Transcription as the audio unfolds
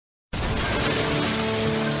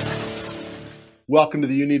Welcome to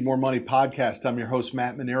the You Need More Money podcast. I'm your host,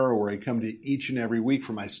 Matt Manero, where I come to each and every week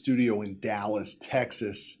from my studio in Dallas,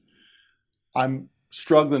 Texas. I'm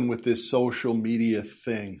struggling with this social media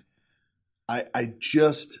thing. I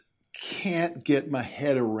just can't get my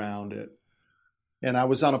head around it. And I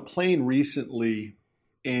was on a plane recently,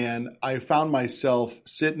 and I found myself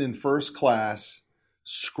sitting in first class,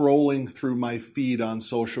 scrolling through my feed on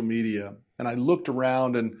social media. And I looked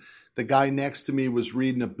around, and the guy next to me was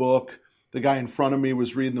reading a book. The guy in front of me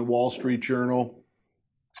was reading the Wall Street Journal.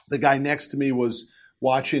 The guy next to me was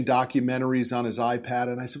watching documentaries on his iPad.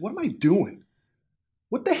 And I said, what am I doing?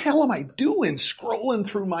 What the hell am I doing scrolling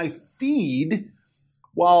through my feed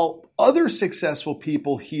while other successful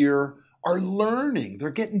people here are learning? They're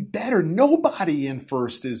getting better. Nobody in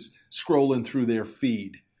First is scrolling through their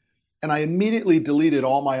feed. And I immediately deleted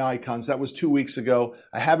all my icons. That was 2 weeks ago.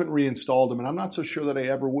 I haven't reinstalled them, and I'm not so sure that I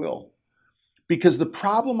ever will. Because the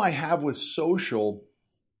problem I have with social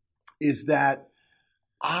is that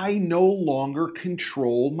I no longer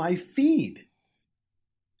control my feed.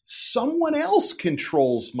 Someone else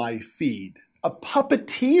controls my feed, a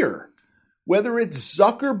puppeteer, whether it's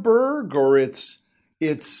Zuckerberg or it's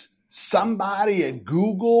somebody at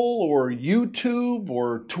Google or YouTube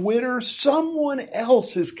or Twitter. Someone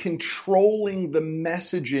else is controlling the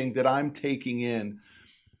messaging that I'm taking in,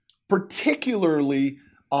 particularly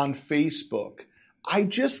on Facebook. I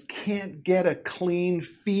just can't get a clean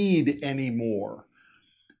feed anymore.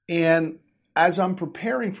 And as I'm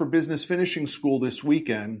preparing for Business Finishing School this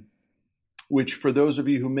weekend, which for those of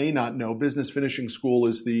you who may not know, Business Finishing School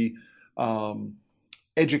is the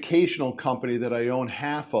educational company that I own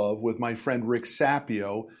half of with my friend Rick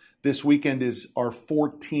Sapio. This weekend is our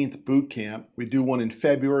 14th boot camp. We do one in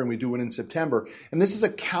February and we do one in September. And this is a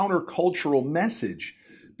countercultural message.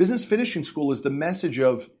 Business Finishing School is the message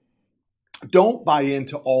of don't buy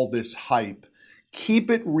into all this hype. Keep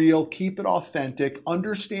it real, keep it authentic,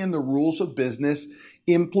 understand the rules of business,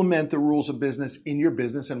 implement the rules of business in your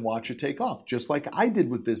business and watch it take off, just like I did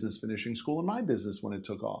with Business Finishing School in my business when it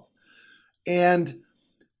took off. And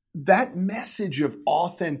that message of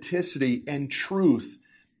authenticity and truth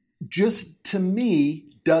just, to me,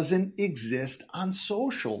 doesn't exist on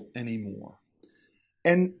social anymore.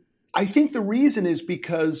 And I think the reason is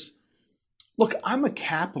because, look, I'm a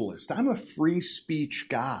capitalist. I'm a free speech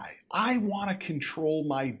guy. I want to control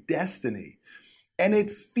my destiny. And it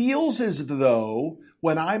feels as though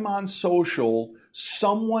when I'm on social,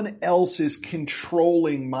 someone else is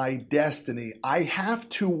controlling my destiny. I have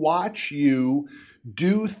to watch you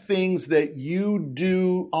do things that you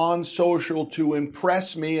do on social to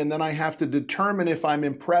impress me, and then I have to determine if I'm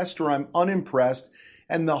impressed or I'm unimpressed.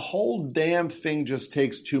 And the whole damn thing just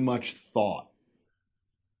takes too much thought.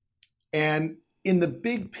 And in the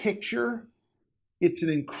big picture, it's an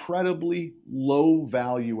incredibly low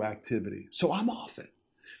value activity. So I'm off it.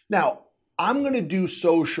 Now, I'm going to do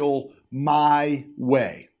social my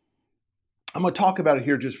way. I'm going to talk about it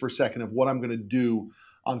here just for a second of what I'm going to do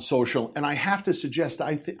on social. And I have to suggest,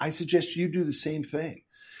 I suggest you do the same thing.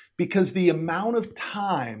 Because the amount of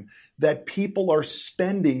time that people are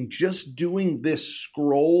spending just doing this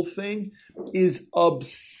scroll thing is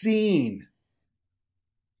obscene.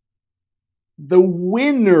 The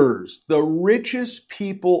winners, the richest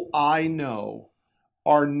people I know,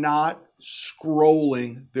 are not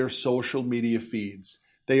scrolling their social media feeds.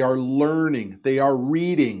 They are learning, they are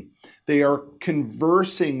reading, they are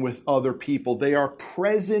conversing with other people. They are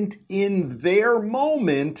present in their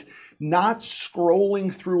moment, not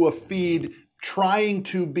scrolling through a feed, trying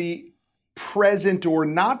to be present or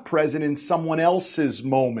not present in someone else's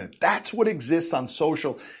moment. That's what exists on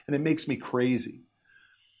social, and it makes me crazy.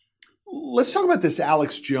 Let's talk about this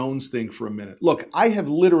Alex Jones thing for a minute. Look, I have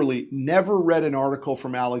literally never read an article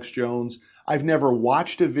from Alex Jones. I've never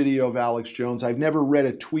watched a video of Alex Jones. I've never read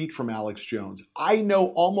a tweet from Alex Jones. I know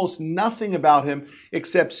almost nothing about him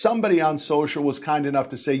except somebody on social was kind enough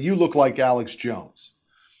to say, you look like Alex Jones.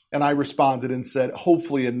 And I responded and said,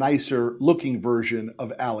 hopefully a nicer looking version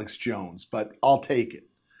of Alex Jones, but I'll take it.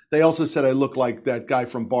 They also said I look like that guy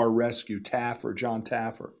from Bar Rescue, Taffer, John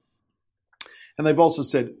Taffer. And they've also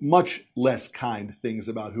said much less kind things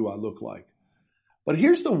about who I look like. But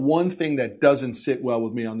here's the one thing that doesn't sit well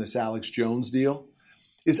with me on this Alex Jones deal,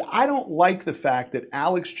 is I don't like the fact that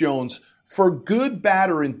Alex Jones, for good, bad,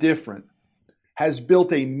 or indifferent, has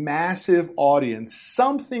built a massive audience,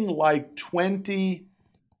 something like 20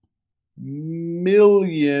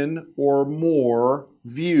 million or more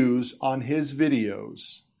views on his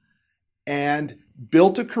videos, and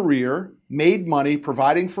built a career, made money,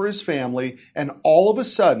 providing for his family, and all of a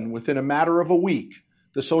sudden, within a matter of a week,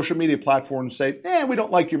 the social media platforms say, we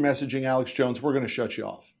don't like your messaging, Alex Jones. We're going to shut you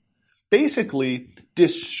off. Basically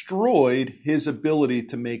destroyed his ability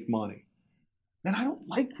to make money. And I don't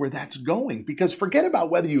like where that's going, because forget about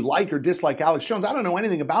whether you like or dislike Alex Jones. I don't know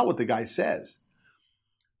anything about what the guy says.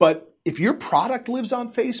 But if your product lives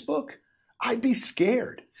on Facebook, I'd be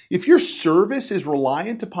scared. If your service is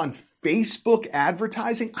reliant upon Facebook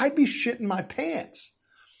advertising, I'd be shitting my pants.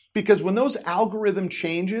 Because when those algorithm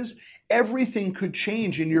changes, everything could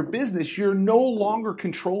change in your business. You're no longer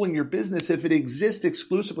controlling your business if it exists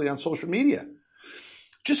exclusively on social media.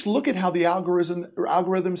 Just look at how the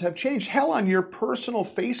algorithms have changed. Hell, on your personal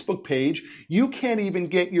Facebook page, you can't even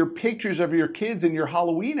get your pictures of your kids in your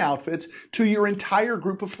Halloween outfits to your entire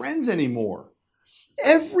group of friends anymore.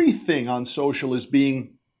 Everything on social is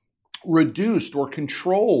being reduced or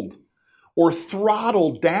controlled or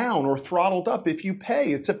throttled down or throttled up if you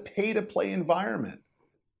pay. It's a pay-to-play environment.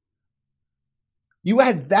 You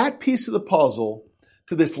add that piece of the puzzle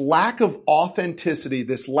to this lack of authenticity,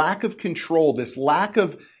 this lack of control, this lack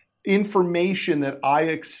of information that I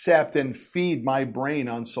accept and feed my brain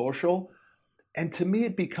on social, and to me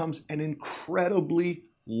it becomes an incredibly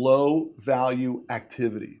low value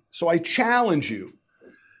activity. So I challenge you,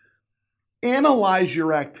 analyze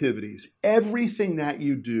your activities, everything that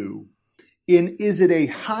you do, is it a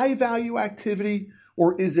high value activity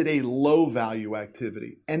or is it a low value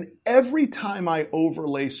activity? And every time I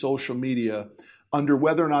overlay social media under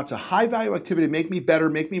whether or not it's a high value activity, make me better,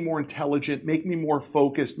 make me more intelligent, make me more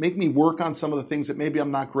focused, make me work on some of the things that maybe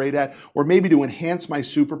I'm not great at, or maybe to enhance my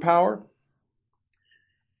superpower,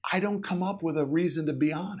 I don't come up with a reason to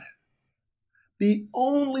be on it. The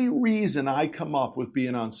only reason I come up with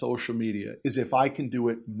being on social media is if I can do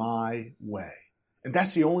it my way. And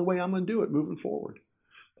that's the only way I'm going to do it moving forward.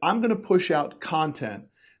 I'm going to push out content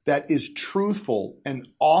that is truthful and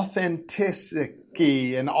authentic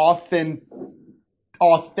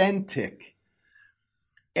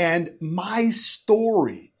and my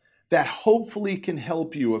story that hopefully can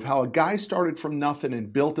help you of how a guy started from nothing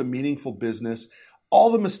and built a meaningful business,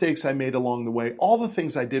 all the mistakes I made along the way, all the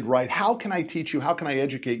things I did right. How can I teach you? How can I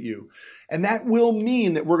educate you? And that will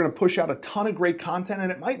mean that we're going to push out a ton of great content, and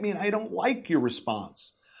it might mean I don't like your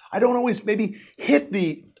response. I don't always maybe hit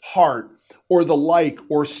the heart or the like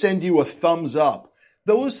or send you a thumbs up.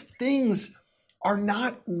 Those things are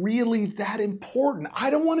not really that important. I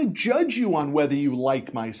don't want to judge you on whether you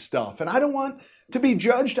like my stuff, and I don't want to be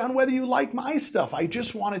judged on whether you like my stuff. I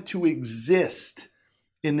just want it to exist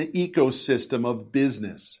in the ecosystem of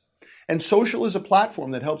business. And social is a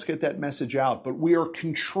platform that helps get that message out, but we are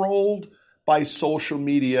controlled by social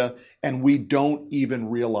media and we don't even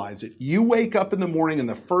realize it. You wake up in the morning and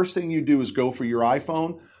the first thing you do is go for your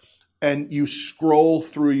iPhone and you scroll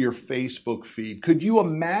through your Facebook feed. Could you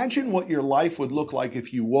imagine what your life would look like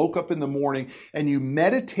if you woke up in the morning and you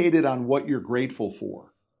meditated on what you're grateful for?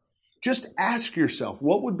 Just ask yourself,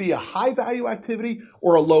 what would be a high value activity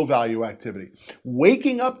or a low value activity?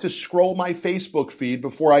 Waking up to scroll my Facebook feed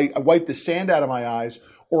before I wipe the sand out of my eyes,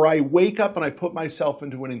 or I wake up and I put myself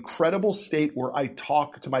into an incredible state where I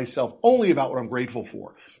talk to myself only about what I'm grateful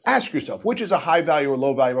for. Ask yourself, which is a high value or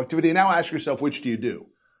low value activity? And now ask yourself, which do you do?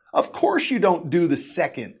 Of course you don't do the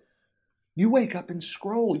second. You wake up and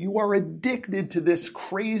scroll. You are addicted to this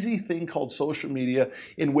crazy thing called social media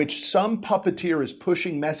in which some puppeteer is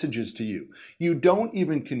pushing messages to you. You don't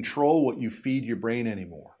even control what you feed your brain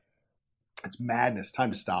anymore. It's madness.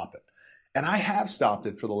 Time to stop it. And I have stopped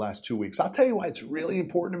it for the last 2 weeks. I'll tell you why it's really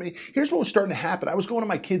important to me. Here's what was starting to happen. I was going to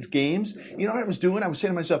my kids' games. You know what I was doing? I was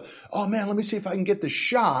saying to myself, oh man, let me see if I can get the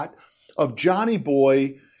shot of Johnny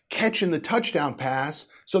Boy catching the touchdown pass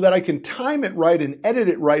so that I can time it right and edit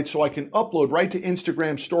it right so I can upload right to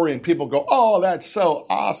Instagram story and people go, oh, that's so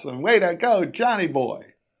awesome. Way to go, Johnny Boy.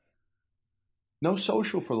 No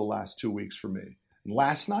social for the last 2 weeks for me. And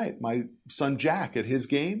last night, my son Jack at his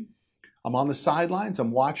game, I'm on the sidelines,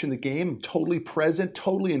 I'm watching the game, I'm totally present,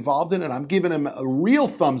 totally involved in it. I'm giving him a real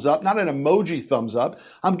thumbs up, not an emoji thumbs up.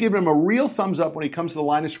 I'm giving him a real thumbs up when he comes to the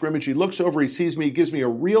line of scrimmage. He looks over, he sees me, he gives me a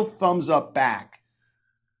real thumbs up back.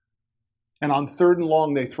 And on 3rd and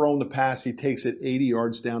long, they throw him the pass. He takes it 80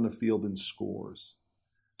 yards down the field and scores.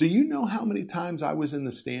 Do you know how many times I was in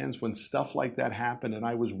the stands when stuff like that happened and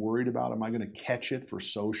I was worried about, am I going to catch it for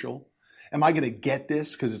social? Am I going to get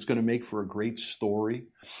this because it's going to make for a great story?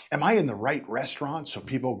 Am I in the right restaurant so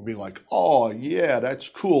people will be like, oh, yeah, that's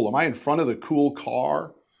cool. Am I in front of the cool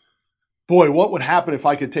car? Boy, what would happen if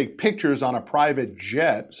I could take pictures on a private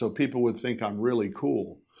jet so people would think I'm really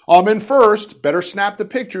cool? I'm in first. Better snap the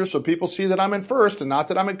picture so people see that I'm in first and not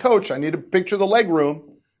that I'm in coach. I need to picture the leg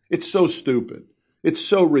room. It's so stupid. It's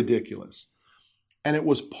so ridiculous. And it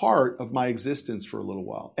was part of my existence for a little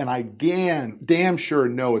while. And I damn sure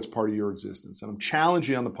know it's part of your existence. And I'm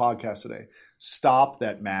challenging you on the podcast today. Stop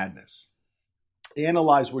that madness.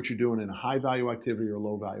 Analyze what you're doing in a high value activity or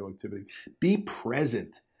low value activity. Be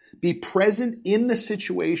present. Be present in the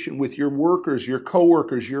situation with your workers, your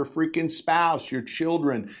coworkers, your freaking spouse, your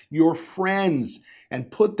children, your friends,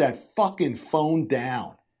 and put that fucking phone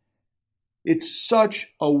down. It's such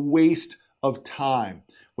a waste of time.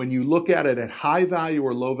 When you look at it at high value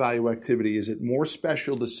or low value activity, is it more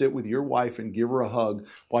special to sit with your wife and give her a hug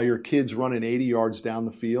while your kid's running 80 yards down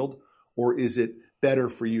the field? Or is it better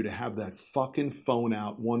for you to have that fucking phone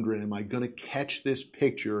out wondering, am I going to catch this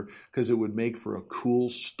picture because it would make for a cool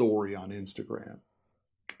story on Instagram?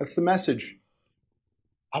 That's the message.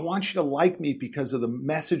 I want you to like me because of the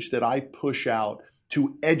message that I push out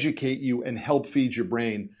to educate you and help feed your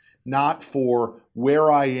brain, not for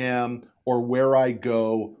where I am or where I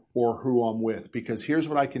go or who I'm with. Because here's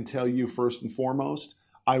what I can tell you first and foremost.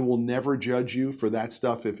 I will never judge you for that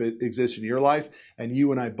stuff if it exists in your life. And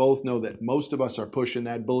you and I both know that most of us are pushing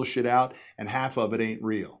that bullshit out and half of it ain't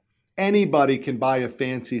real. Anybody can buy a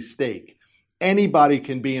fancy steak. Anybody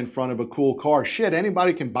can be in front of a cool car. Shit,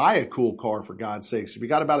 anybody can buy a cool car, for God's sakes. If you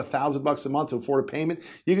got about $1,000 a month to afford a payment,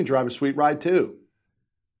 you can drive a sweet ride too.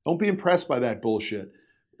 Don't be impressed by that bullshit.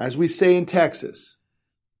 As we say in Texas,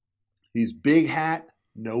 he's big hat,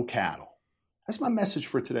 no cattle. That's my message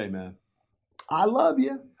for today, man. I love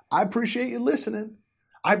you. I appreciate you listening.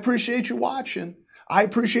 I appreciate you watching. I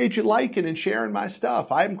appreciate you liking and sharing my stuff.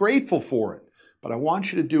 I'm grateful for it. But I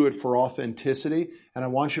want you to do it for authenticity. And I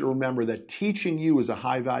want you to remember that teaching you is a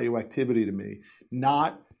high value activity to me,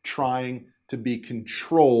 not trying to be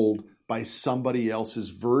controlled by somebody else's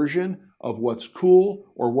version of what's cool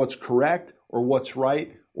or what's correct or what's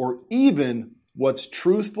right or even what's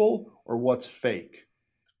truthful or what's fake.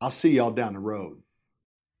 I'll see y'all down the road.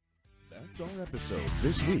 That's our episode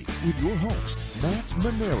this week with your host, Matt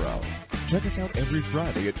Manero. Check us out every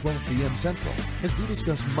Friday at 12 p.m. Central as we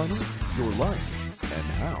discuss money, your life, and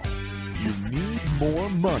how you need more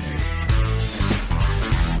money.